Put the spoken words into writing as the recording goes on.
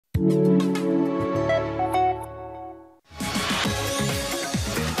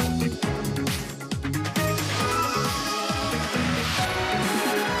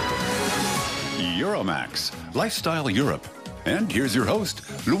Lifestyle Europe. And here's your host,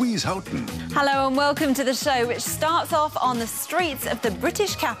 Louise Houghton. Hello and welcome to the show, which starts off on the streets of the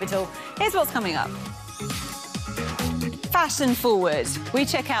British capital. Here's what's coming up. Fashion Forward. We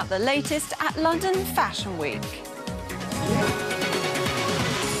check out the latest at London Fashion Week.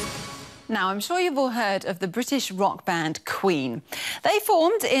 Now, I'm sure you've all heard of the British rock band Queen. They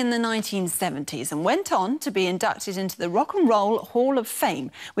formed in the 1970s and went on to be inducted into the Rock and Roll Hall of Fame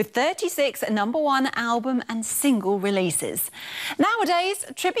with 36 #1 album and single releases. Nowadays,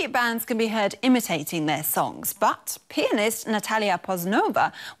 tribute bands can be heard imitating their songs, but pianist Natalia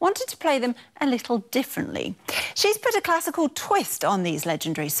Posnova wanted to play them a little differently. She's put a classical twist on these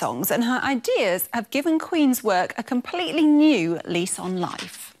legendary songs, and her ideas have given Queen's work a completely new lease on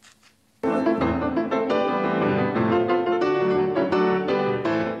life. You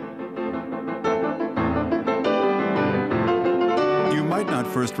might not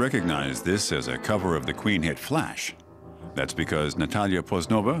first recognize this as a cover of the Queen hit Flash. That's because Natalia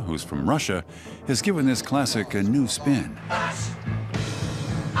Posnova, who's from Russia, has given this classic a new spin.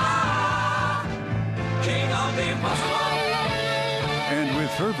 And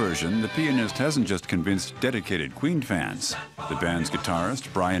with her version, the pianist hasn't just convinced dedicated Queen fans. The band's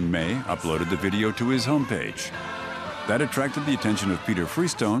guitarist, Brian May, uploaded the video to his homepage. That attracted the attention of Peter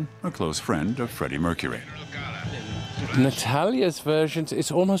Freestone, a close friend of Freddie Mercury. Natalia's version is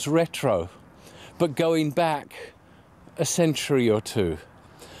almost retro, but going back a century or two.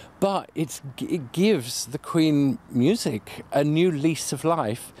 But it gives the Queen music a new lease of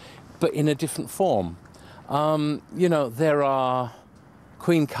life, but in a different form. You know, there are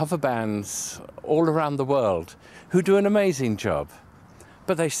Queen cover bands all around the world who do an amazing job,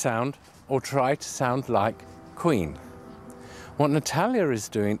 but they sound or try to sound like Queen. What Natalia is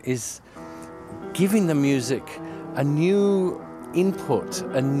doing is giving the music a new input,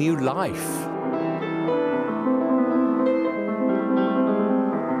 a new life.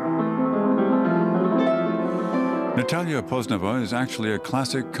 Natalia Posnova is actually a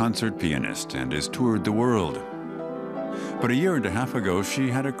classic concert pianist and has toured the world. But a year and a half ago, she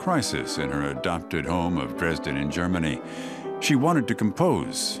had a crisis in her adopted home of Dresden in Germany. She wanted to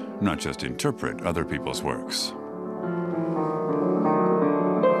compose, not just interpret other people's works.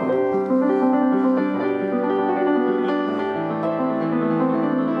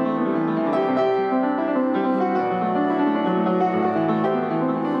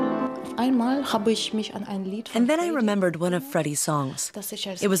 And then I remembered one of Freddie's songs.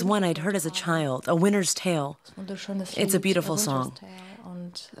 It was one I'd heard as a child, A Winter's Tale. It's a beautiful song.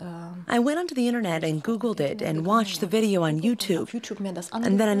 I went onto the internet and Googled it and watched the video on YouTube,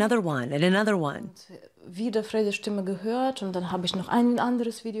 and then another one and another one.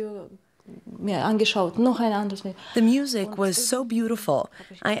 The music was so beautiful,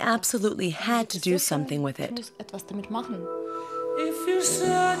 I absolutely had to do something with it. If you're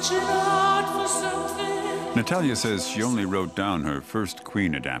searching hard for something. Natalia says she only wrote down her first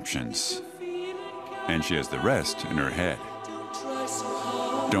Queen adaptations, and she has the rest in her head.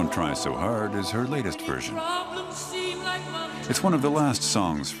 Don't Try So Hard is her latest version. It's one of the last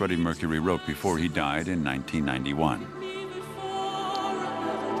songs Freddie Mercury wrote before he died in 1991.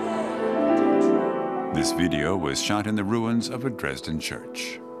 This video was shot in the ruins of a Dresden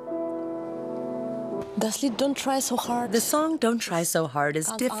church. The song Don't Try So Hard is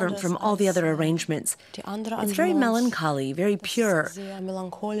different from all the other arrangements. It's very melancholy, very pure,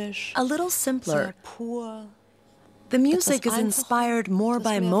 a little simpler. The music is inspired more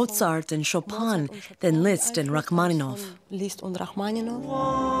by Mozart and Chopin than Liszt and Rachmaninoff.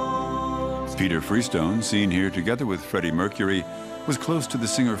 Peter Freestone, seen here together with Freddie Mercury, was close to the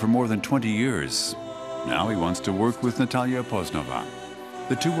singer for more than 20 years. Now he wants to work with Natalia Posnova.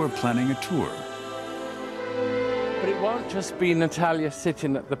 The two are planning a tour. But it won't just be Natalia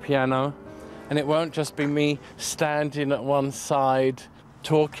sitting at the piano, and it won't just be me standing at one side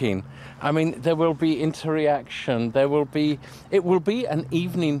talking. I mean, there will be interaction. It will be an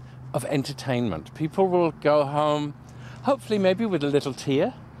evening of entertainment. People will go home, hopefully maybe with a little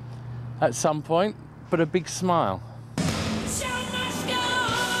tear at some point, but a big smile.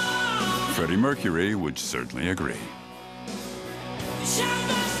 Freddie Mercury would certainly agree.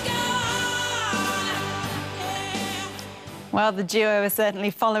 Well, the duo is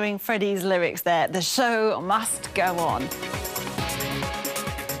certainly following Freddie's lyrics there. The show must go on.